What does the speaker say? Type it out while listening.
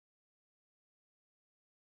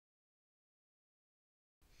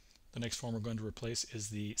The next form we're going to replace is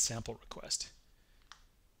the sample request.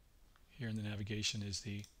 Here in the navigation is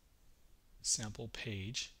the sample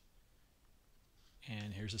page,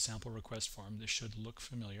 and here's a sample request form. This should look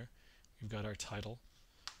familiar. We've got our title,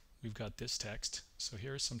 we've got this text. So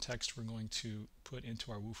here's some text we're going to put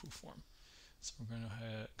into our Wufoo form. So we're going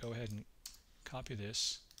to go ahead and copy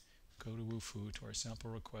this, go to Wufoo, to our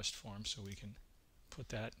sample request form, so we can put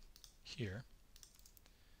that here.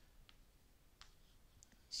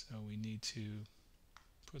 So we need to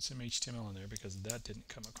put some HTML in there because that didn't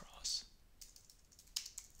come across.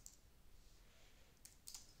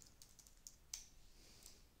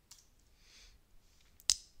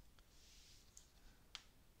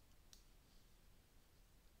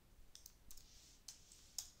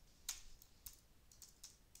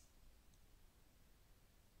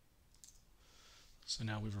 So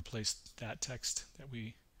now we've replaced that text that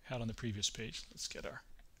we had on the previous page. Let's get our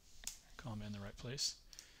comma in the right place.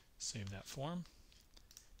 Save that form.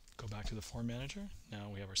 Go back to the form manager. Now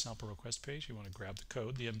we have our sample request page. We want to grab the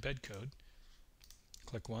code, the embed code.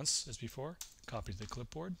 Click once as before, copy to the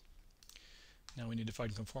clipboard. Now we need to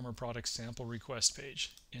find Conformer Products sample request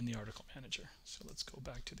page in the article manager. So let's go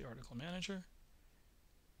back to the article manager.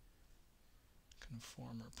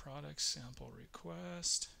 Conformer Products sample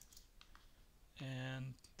request.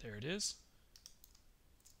 And there it is.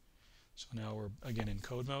 So now we're again in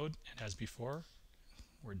code mode, and as before,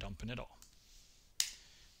 we're dumping it all.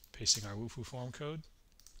 Pasting our Wufoo form code,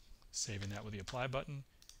 saving that with the apply button,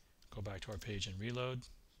 go back to our page and reload,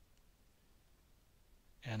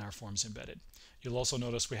 and our form's embedded. You'll also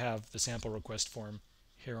notice we have the sample request form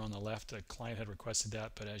here on the left. The client had requested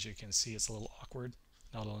that, but as you can see, it's a little awkward,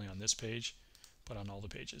 not only on this page, but on all the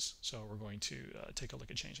pages. So we're going to take a look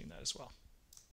at changing that as well.